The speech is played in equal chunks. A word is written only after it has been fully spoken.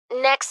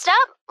Next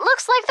up,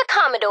 looks like the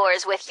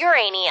Commodores with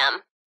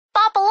Uranium.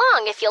 Bop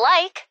along if you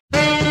like.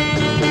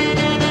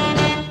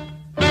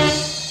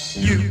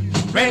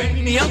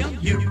 Uranium,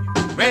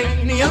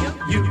 uranium,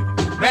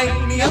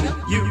 uranium,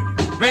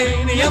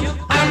 uranium.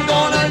 I'm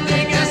gonna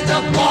dig as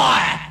the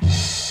boy.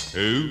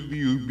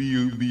 Ooby, ooby,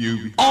 ooby,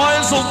 ooby.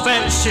 Oil's old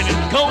fashioned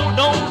and gold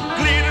don't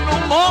glitter no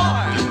more.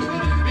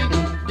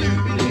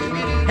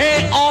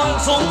 Hey,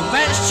 oil's old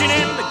fashioned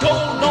and the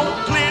gold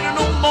don't glitter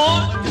no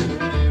more.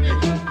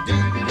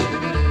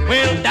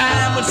 Well,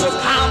 diamonds are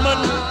common,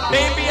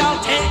 baby, I'll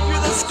take you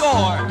the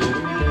score.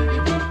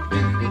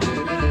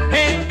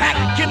 Hey,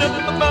 packing up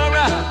the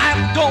borough,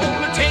 I'm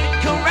gonna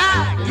take a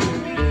ride.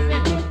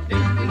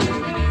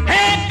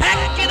 Hey,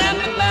 packing up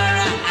the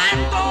borough,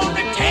 I'm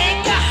gonna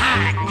take a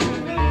hike.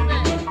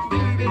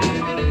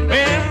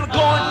 Well, we're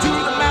going to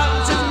the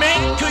mountains and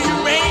make a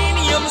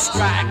uranium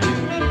strike.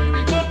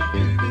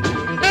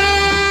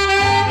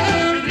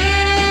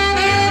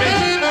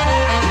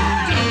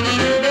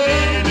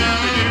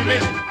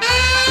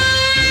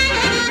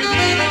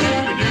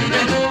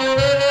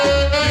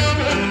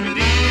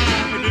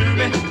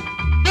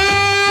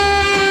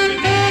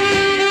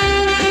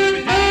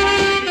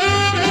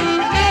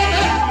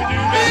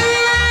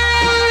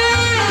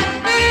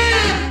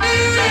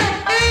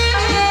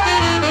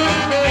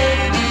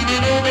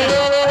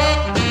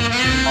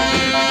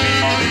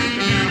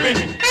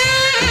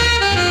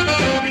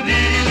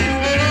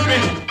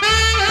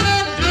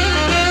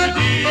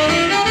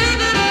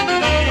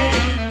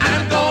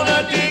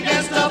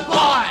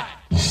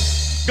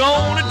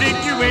 Gonna dig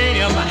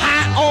uranium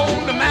high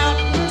on the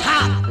mountain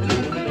top.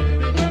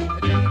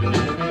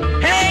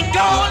 Hey,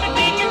 gonna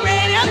dig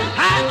uranium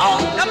high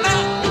on the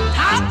mountain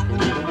top.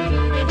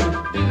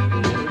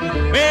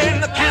 Well,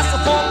 the castle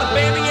for my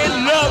baby and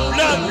love,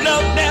 love,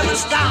 love never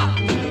stop.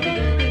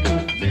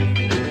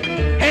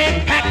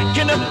 Hey,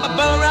 packing up my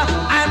burra,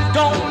 I'm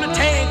gonna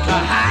take a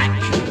hike.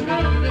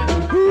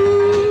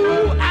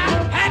 Ooh,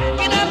 I'm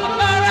packing up my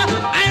burra,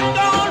 I'm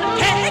gonna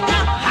take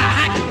a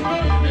hike.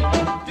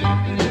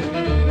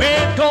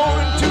 We're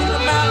going to the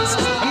mountains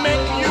and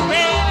make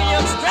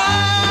uranium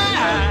strike.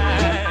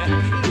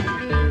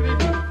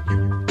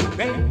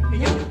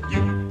 Uranium,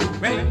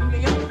 uranium,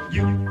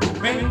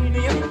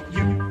 uranium,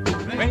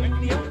 uranium,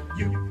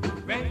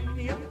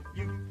 uranium,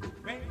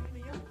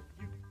 uranium.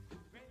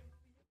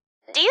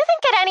 Do you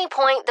think at any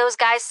point those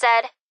guys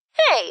said,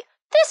 "Hey,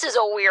 this is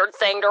a weird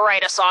thing to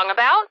write a song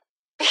about"?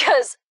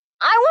 Because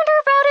I wonder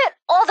about it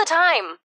all the time.